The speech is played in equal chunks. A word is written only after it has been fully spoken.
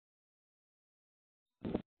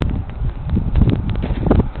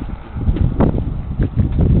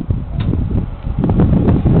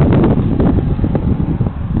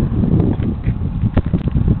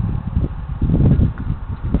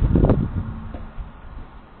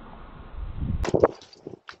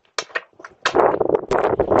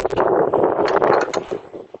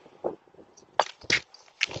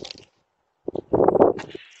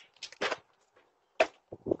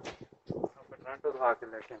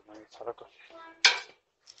ma che sarà così.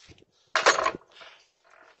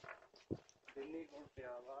 Delhi कौन से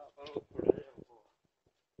आवा पर वो थोड़ा सा वो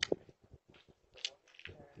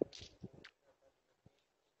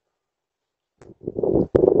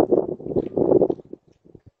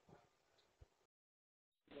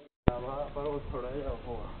आवा पर वो थोड़ा सा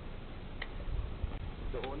वो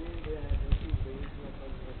धोनी दे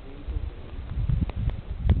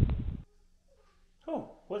Oh,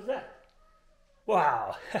 what's that?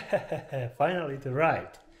 Wow, finally it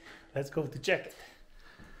arrived. Let's go to check it.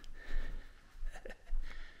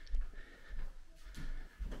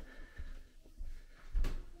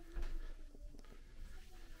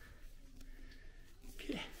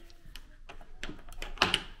 Okay.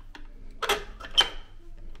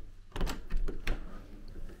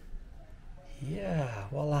 Yeah,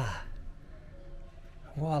 voila.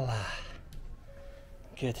 Voila.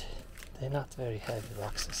 Good. They're not very heavy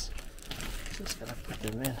boxes. Just gonna put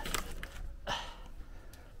them in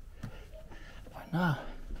for now.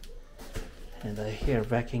 And I hear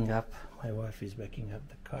backing up. My wife is backing up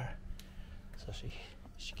the car, so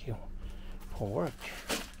she came from work.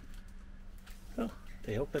 Oh,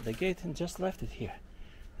 they opened the gate and just left it here.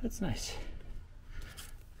 That's nice.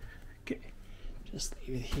 Okay, just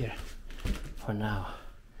leave it here for now.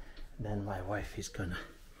 Then my wife is gonna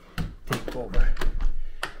take over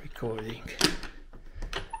recording.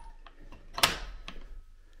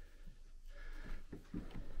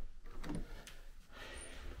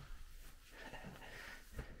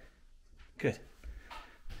 Good.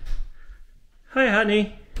 Hi,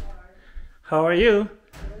 honey. How are you?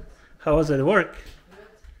 Good. How was it at work?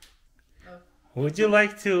 Good. Would you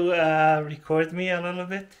like to record me a little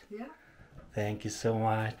bit? Yeah? Thank you so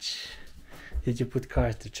much. Did you put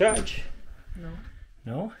car to charge? No.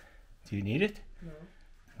 No? Do you need it? No.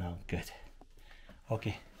 No, good.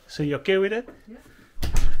 Okay, so you okay with it? Yeah.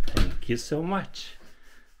 Thank you so much.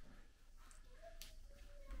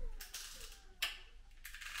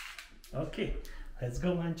 Okay, let's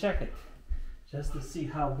go and check it. Just to see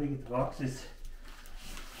how big the boxes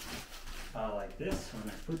are like this. When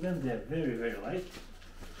I put them, they're very, very light.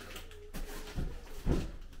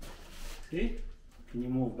 See? Can you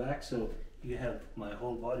move back so you have my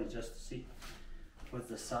whole body just to see what's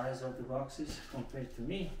the size of the boxes compared to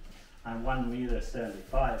me? I'm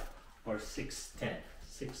 1.75 m or 6'10",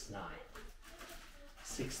 6'9",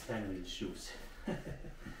 6'10" with shoes. Let's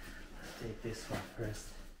take this one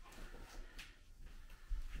first.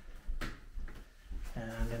 And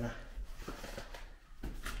I'm gonna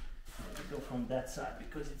go from that side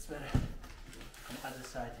because it's better. From the other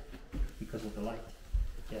side because of the light.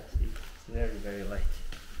 Yeah, see, it's very, very light.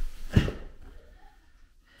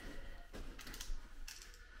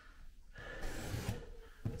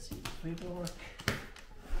 Let's see if it will work.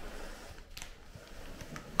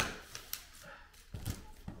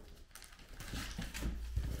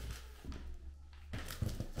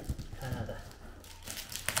 Canada.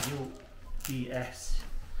 UPS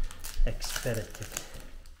Expeditive.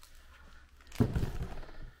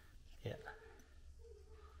 Yeah.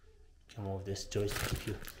 You can move this joystick if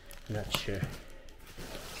you're not sure.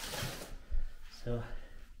 So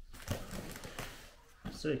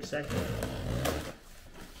excited.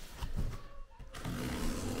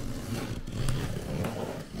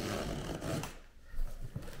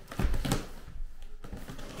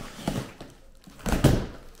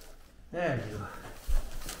 There you go.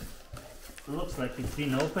 It looks like it's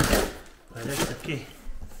been opened, but that's okay.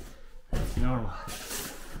 That's normal.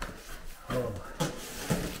 Oh,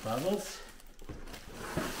 bubbles.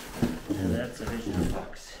 And that's original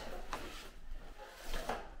box.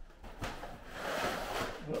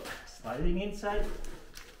 Oh, sliding inside.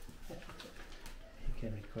 You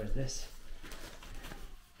can record this.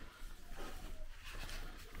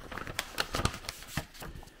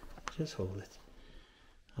 Just hold it.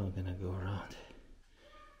 I'm gonna go around.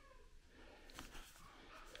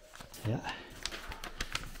 Yeah.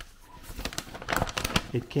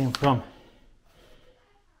 It came from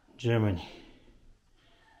Germany.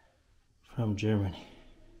 From Germany.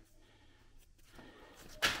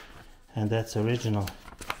 And that's original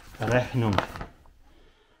Rechnung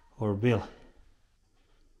or bill.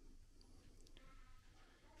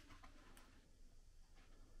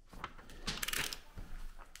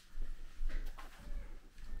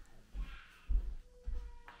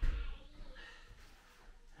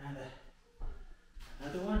 And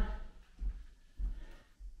another one.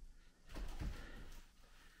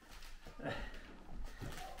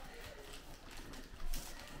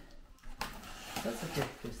 That's okay,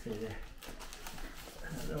 just stay there.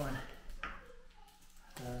 Another one.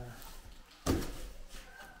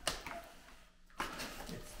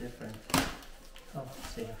 It's different. Oh,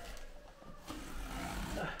 same.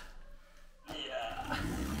 Yeah.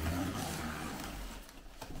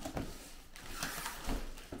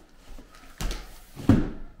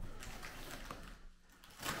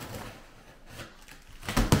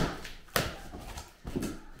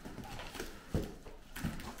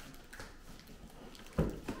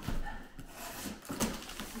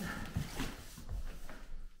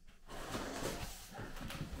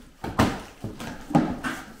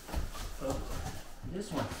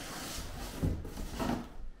 This one.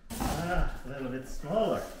 A little bit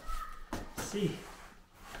smaller. See,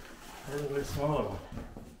 a little bit smaller one.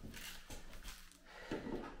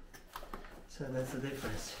 So that's the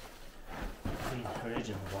difference between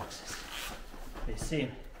original boxes. They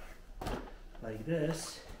seem like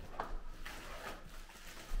this.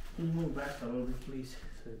 Can you move back a little bit, please?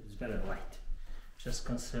 So it's better light. Just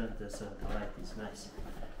concerned that the light is nice,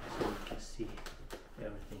 so you can see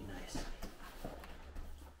everything nicely.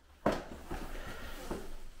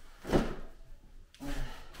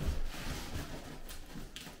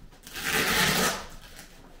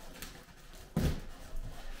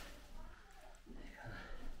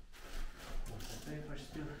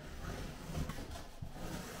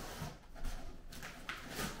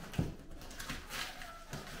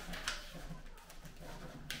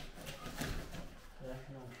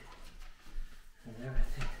 And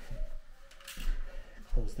everything.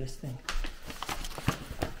 Close this thing.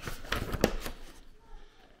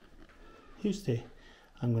 You stay.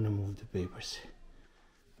 I'm gonna move the papers.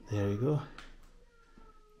 There you go.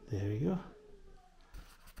 There you go.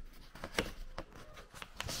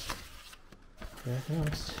 That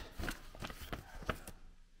comes.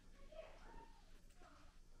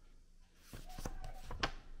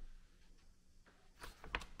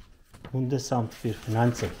 Hundesamt für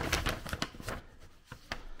Finanzen.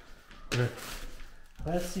 Good.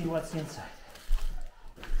 Let's see what's inside.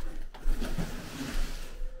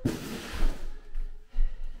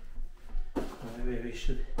 Maybe we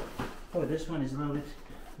should. Oh, this one is a little bit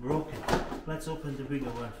broken. Let's open the bigger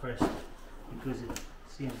one first, because it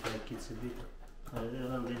seems like it's a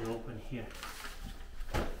little bit open here.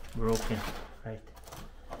 Broken, right?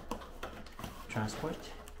 Transport.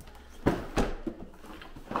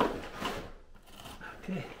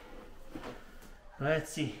 Okay.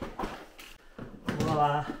 Let's see.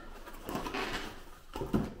 Voila.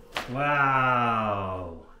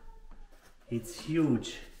 Wow. It's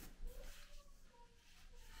huge.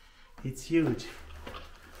 It's huge.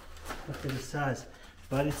 Look at the size.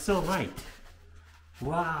 But it's so light.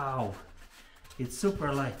 Wow. It's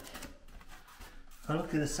super light. Oh,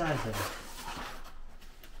 look at the size of it.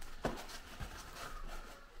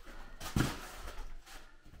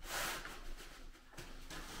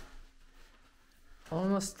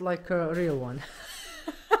 Almost like a real one.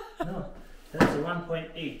 No, that's a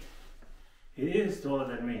 1.8. It is taller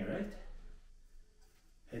than me, right?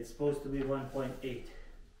 It's supposed to be 1.8,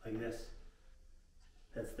 like this.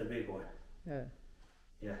 That's the big one. Yeah.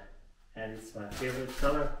 Yeah, and it's my favorite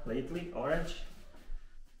color lately, orange.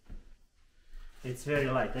 It's very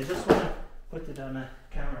light. I just want to put it on a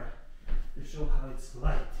camera to show how it's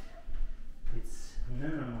light. It's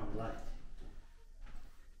minimum light.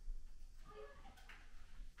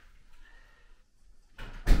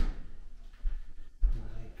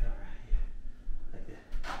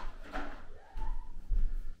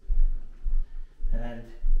 And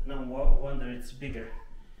no wonder it's bigger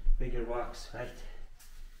box, right?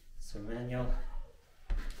 So manual.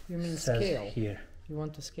 You mean says scale? Here. You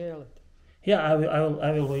want to scale it? Yeah, I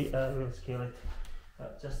will scale it.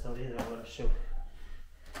 Just a little. I want to show.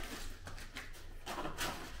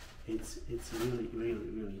 It's really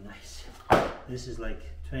nice. This is like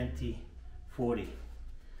 20, 40,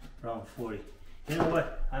 around 40. You know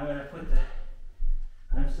what? I'm gonna put the.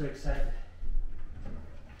 I'm so excited.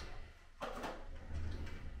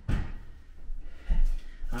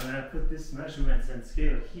 I'm gonna put this measurements and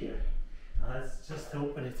scale here. Let's just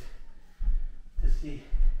open it to see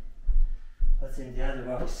what's in the other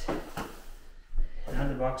box. The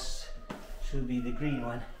other box should be the green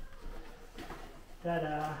one.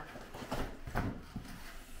 Ta-da!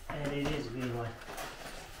 And it is green one.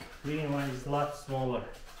 Green one is a lot smaller.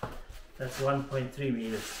 That's 1.3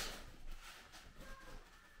 meters.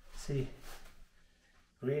 See?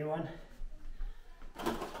 Green one.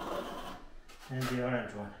 And the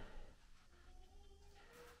orange one.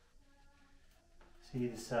 See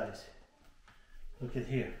the size. Look at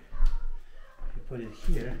here. You put it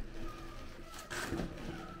here.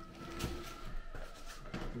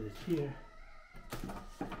 Put it here.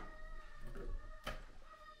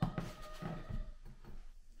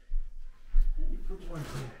 And you put one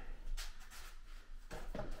here.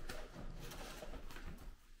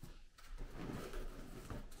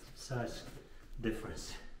 Size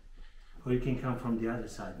difference. Or you can come from the other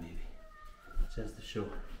side maybe, just to show.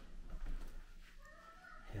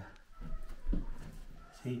 Yeah.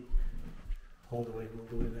 See? All the way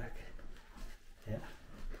back. Yeah.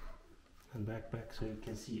 And back so you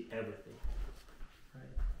can see everything. Right.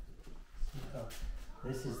 See how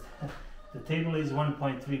this is the table is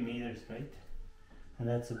 1.3 meters, right? And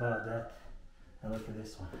that's about that. And look at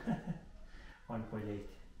this one. 1.8.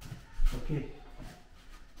 Okay.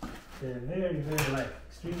 They're very light,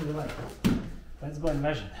 extremely light. Let's go and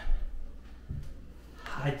measure them.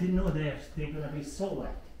 I didn't know they're gonna be so light,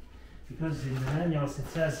 because in the manuals it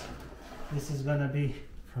says this is gonna be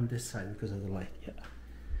from this side because of the light. Yeah.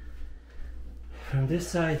 From this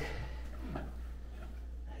side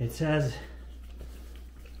it says,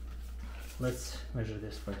 let's measure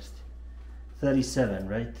this first. 37,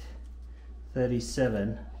 right?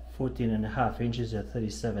 37, 14.5 inches at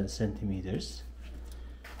 37 centimeters.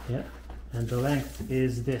 Yeah, and the length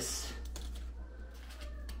is this,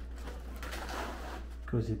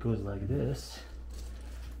 because it goes like this,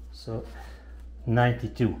 so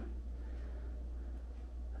 92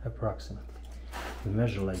 approximately. If you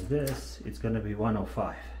measure like this, it's going to be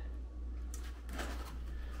 105.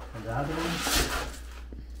 And the other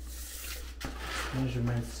one,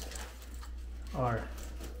 measurements are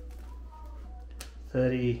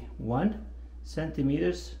 31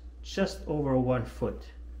 centimeters, just over 1 foot.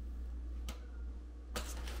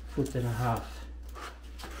 1.5 feet.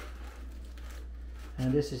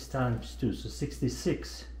 And this is times 2, so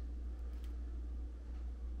 66.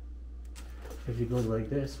 If you go like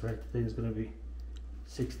this, right, then it's going to be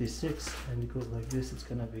 66, and you go like this, it's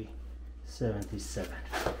going to be 77.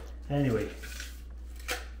 Anyway,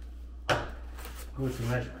 go to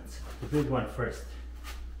measurements. The big one first.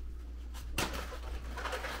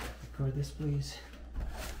 Record this, please.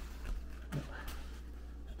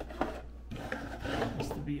 Has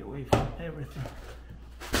to be away from everything.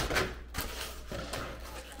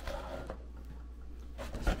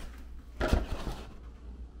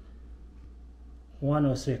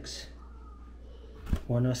 $106.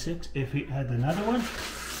 $106. If we add another one,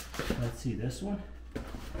 let's see this one.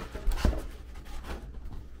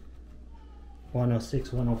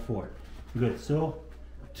 106, 104. Good. So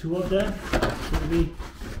two of them will be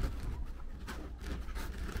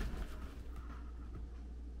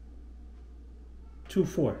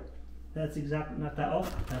 $2.4. That's exactly not that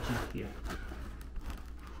off. Touching here.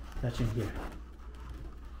 Touching here.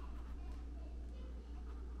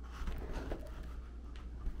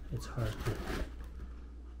 It's hard to.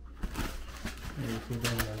 Maybe if you go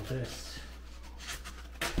like this,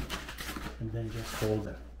 and then just hold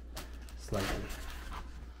them slightly.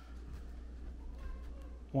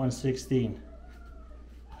 116.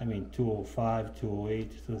 I mean 205,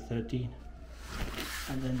 208, 213.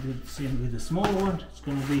 And then do the same with the small one. It's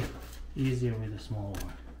going to be easier with the small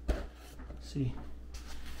one. See,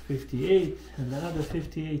 58, and another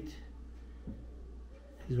 58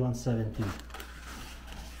 is 117.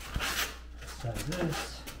 Let's try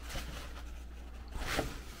this.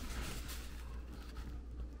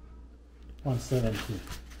 117.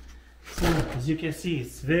 So as you can see,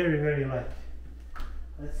 it's very, very light.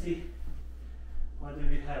 Let's see what do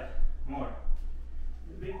we have more.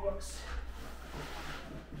 The big box.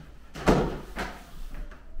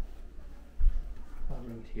 I'll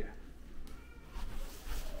bring it here.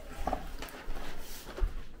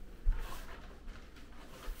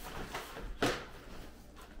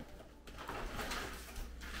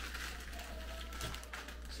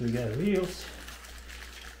 So we got wheels.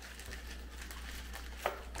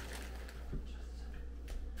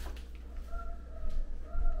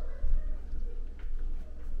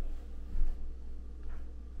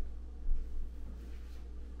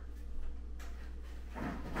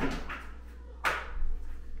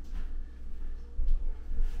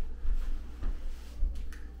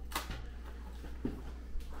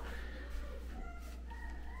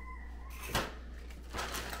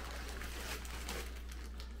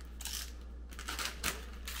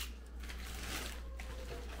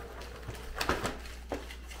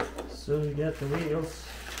 So we got the wheels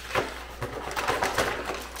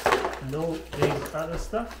and all these other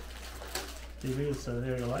stuff. The wheels are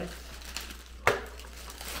very light.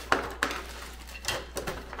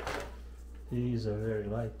 These are very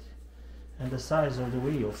light. And the size of the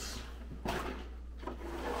wheels. I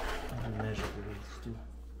can measure the wheels too.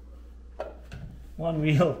 One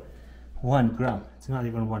wheel, 1 gram. It's not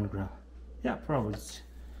even 1 gram. Yeah, probably it's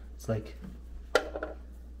like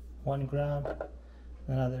 1 gram.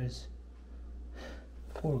 Another is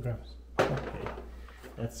 4 grams. Okay,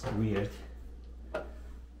 that's weird.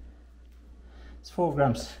 It's 4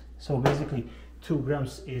 grams. So basically 2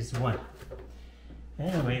 grams is 1.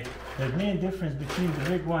 Anyway, the main difference between the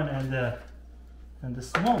big one and the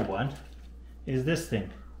small one is this thing.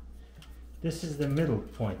 This is the middle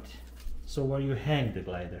point. So where you hang the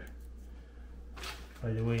glider.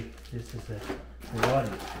 By the way, this is the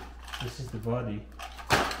body. This is the body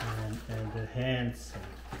and the hands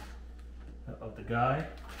of the guy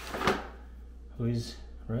who is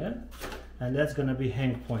red, and that's gonna be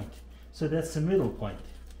hang point. So that's the middle point.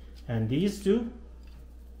 And these two,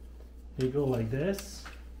 they go like this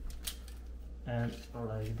and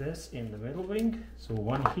like this in the middle wing. So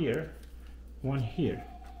one here,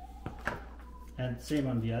 and same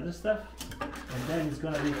on the other stuff. And then it's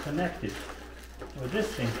gonna be connected with this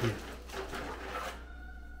thing here.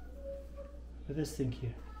 With this thing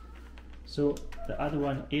here. So the other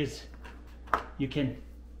one is, you can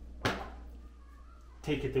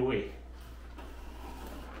take it away.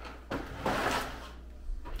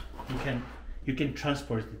 You can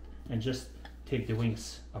transport it and just take the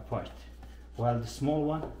wings apart. While the small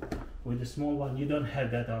one, with the small one, you don't have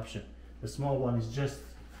that option. The small one is just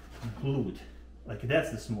glued. Like that's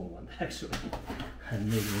the small one, actually. I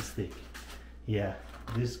made a mistake. Yeah,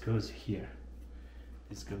 this goes here.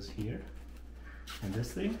 This goes here. And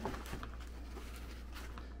this thing.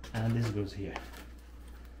 And this goes here.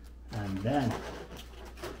 And then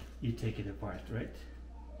you take it apart, right?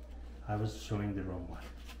 I was showing the wrong one.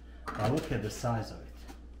 Now look at the size of it.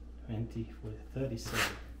 20 with 37.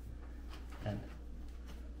 And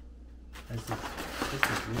this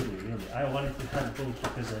is really, I wanted to have both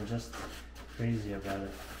because I'm just crazy about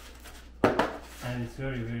it. And it's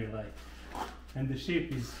very, very light. And the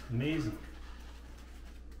shape is amazing.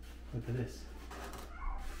 Look at this.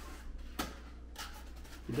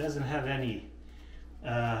 It doesn't have any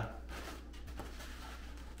oh,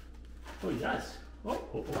 it does.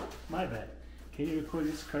 Oh, my bad. Can you record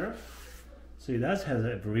this curve? So it does have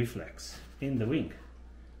a reflex in the wing.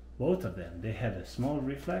 Both of them, they have a small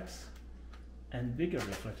reflex and bigger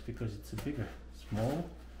reflex because it's a bigger,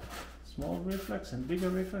 small reflex and bigger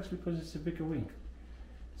reflex because it's a bigger wing.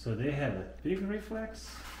 So they have a big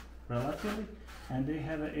reflex relatively, and they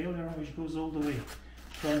have an aileron which goes all the way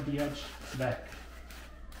from the edge back.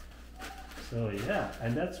 So yeah,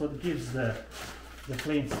 and that's what gives the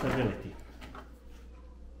plane stability.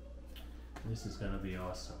 This is gonna be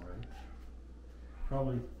awesome, right?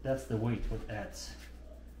 Probably that's the weight what adds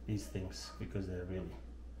these things, because they're really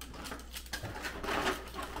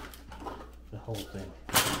the whole thing.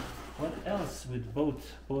 What else with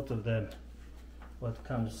both of them? What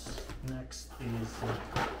comes next is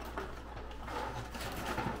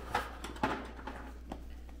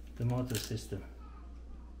the motor system.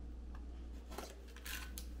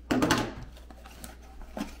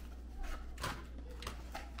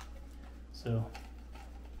 So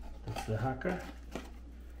that's the Hacker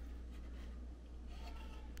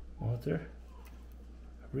motor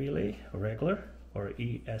relay, regular or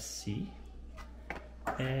ESC,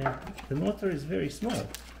 and the motor is very small,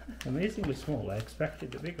 amazingly small. I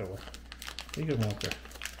expected a bigger one, bigger motor,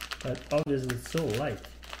 but obviously it's so light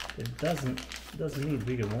it doesn't need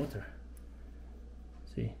bigger motor.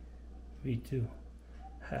 See, V2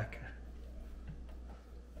 Hacker.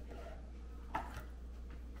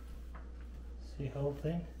 See whole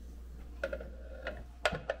thing.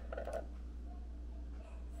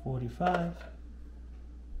 45,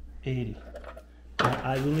 80. And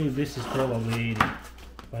I believe this is probably 80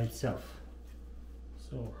 by itself.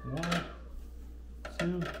 So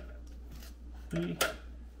 1, 2, 3,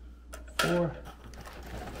 4,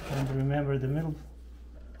 and remember the middle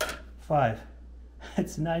 5.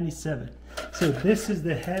 It's 97. So this is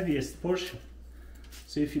the heaviest portion.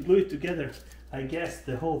 So if you glue it together, I guess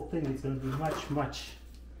the whole thing is going to be much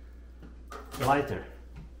lighter.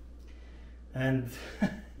 And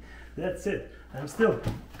that's it. I'm still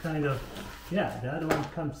kind of, yeah, the other one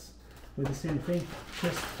comes with the same thing,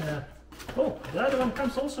 just, oh, the other one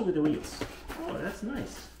comes also with the wheels. Oh, that's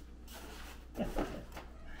nice.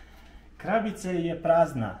 Krabica je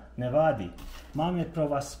prazna, ne vadi. Mame pro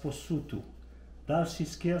vas posutu. Další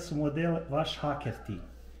skills model vaš hacker team.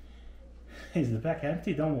 Is the back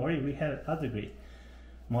empty? Don't worry, we have other great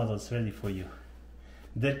models ready for you.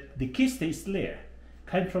 The kiste ist leer.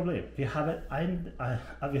 Kein Problem. Wir haben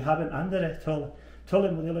andere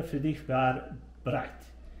tolle Modelle für dich bereit.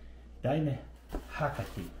 Deine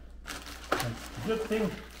Hacker-Team. And the good thing,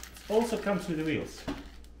 it also comes with the wheels.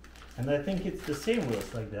 And I think it's the same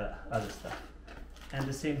wheels like the other stuff. And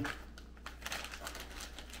the same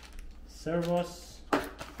servos.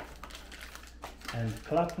 and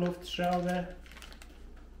Klappluftschraube,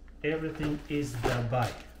 everything is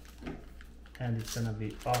dabei, and it's gonna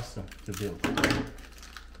be awesome to build.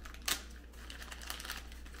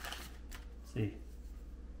 See,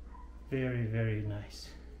 very, very nice.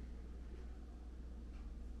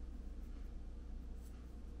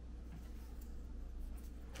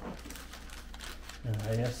 And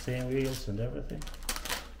I have same wheels and everything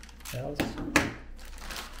else.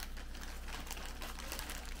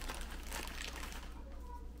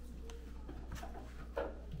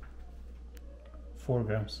 4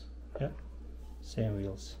 grams, yeah, same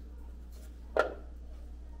wheels.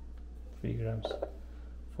 3 grams,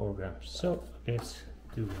 4 grams. So okay, it's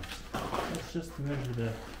 2 grams. Let's just measure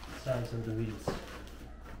the size of the wheels.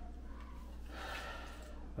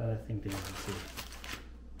 But I think they will see.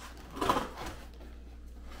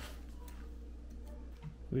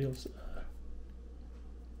 Wheels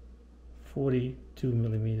 42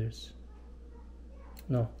 millimeters.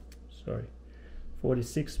 No, sorry,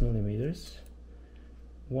 46 millimeters.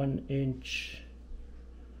 1 inch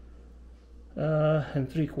and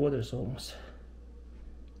 3/4 almost.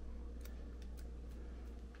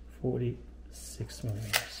 46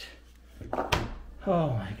 millimeters.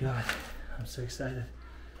 Oh my god, I'm so excited.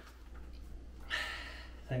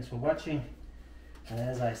 Thanks for watching, and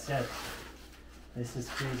as I said, this is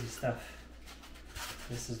crazy stuff.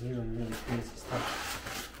 This is really, really crazy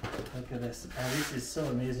stuff. Look at this, and this is so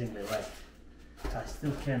amazingly light. I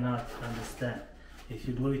still cannot understand. If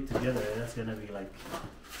you glue it together, that's gonna be like,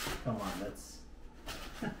 come on, that's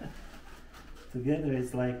together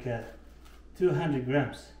it's like 200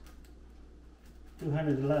 grams,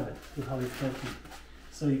 211, 213.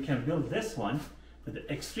 So you can build this one with an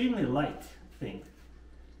extremely light thing,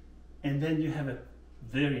 and then you have a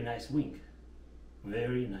very nice wing,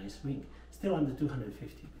 still under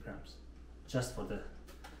 250 grams, just for the,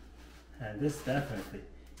 and this definitely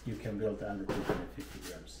you can build under 250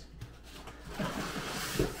 grams.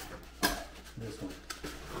 This one.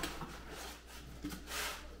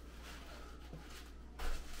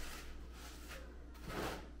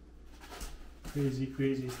 Crazy,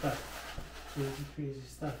 crazy stuff. Crazy, crazy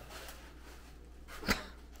stuff.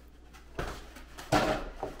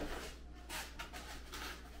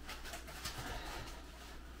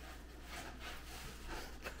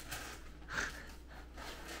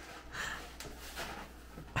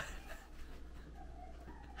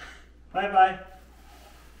 Bye-bye.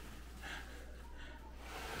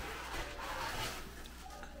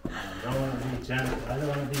 I don't want to be gentle. I don't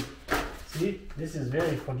want to be... See, this is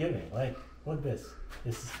very forgiving. Like, look at this.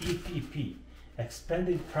 This is EPP,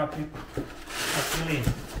 expanded propylene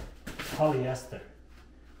polyester.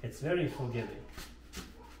 It's very forgiving.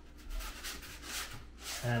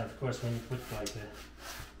 And of course, when you put like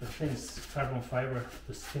the things, carbon fiber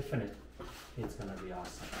to stiffen it, it's gonna be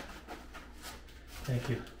awesome. Thank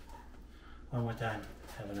you. One more time.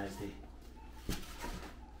 Have a nice day.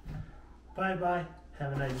 Bye bye.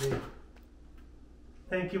 Have a nice day.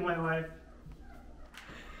 Thank you, my wife.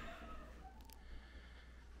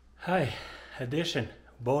 Hi. Addition,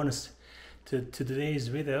 bonus to today's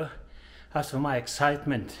video. After my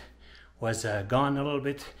excitement was gone a little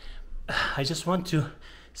bit, I just want to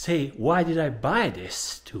say, why did I buy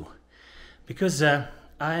this too? Because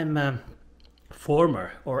I'm a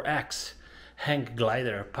former or ex hang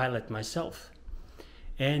glider pilot myself,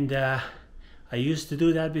 and I used to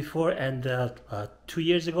do that before, and 2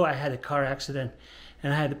 years ago I had a car accident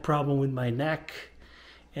and I had a problem with my neck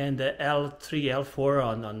and the L3, L4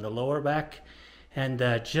 on the lower back, and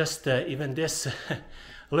just even this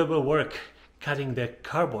little bit of work cutting the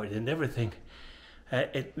cardboard and everything,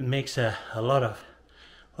 it makes a lot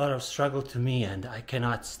of struggle to me, and I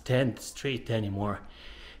cannot stand straight anymore.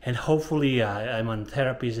 And hopefully I'm on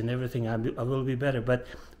therapies and everything, I will be better. But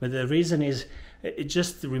the reason is, it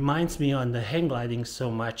just reminds me on the hang gliding so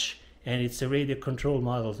much, and it's a radio control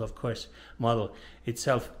model, of course, model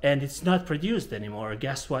itself, and it's not produced anymore.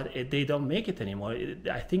 Guess what? They don't make it anymore.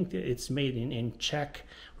 I think it's made in Czech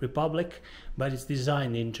Republic, but it's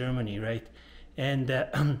designed in Germany, right? And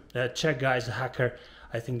the Czech guys, a hacker,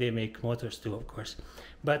 I think they make motors too, of course.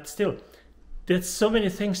 But still, there's so many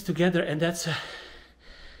things together, and that's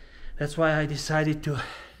why I decided to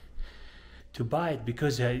buy it,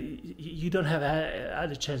 because you don't have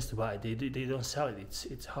other chance to buy it. They don't sell it.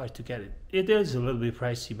 It's hard to get it. It is a little bit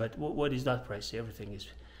pricey, but what is not pricey? Everything is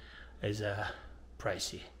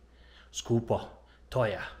pricey. Skupo,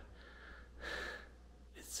 Toya.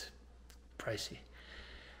 It's pricey,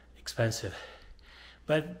 expensive.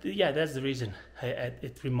 But yeah, that's the reason.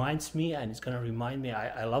 It reminds me, and it's gonna remind me.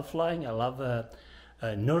 I love flying. I love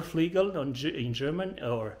Nordflügel in German,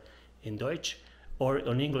 or in Deutsch, or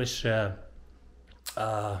on English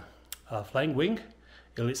flying wing,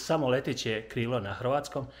 ili samo leteće krilo na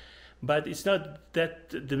hrvatskom. But it's not that.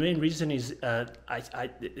 The main reason is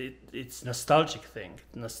it's nostalgic thing.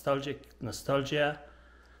 Nostalgia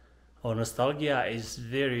or nostalgia is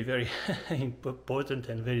very, very important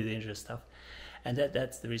and very dangerous stuff, and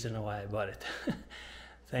that's the reason why I bought it.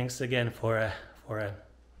 Thanks again for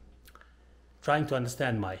trying to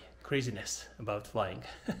understand my craziness about flying.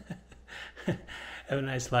 Have a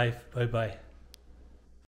nice life. Bye bye.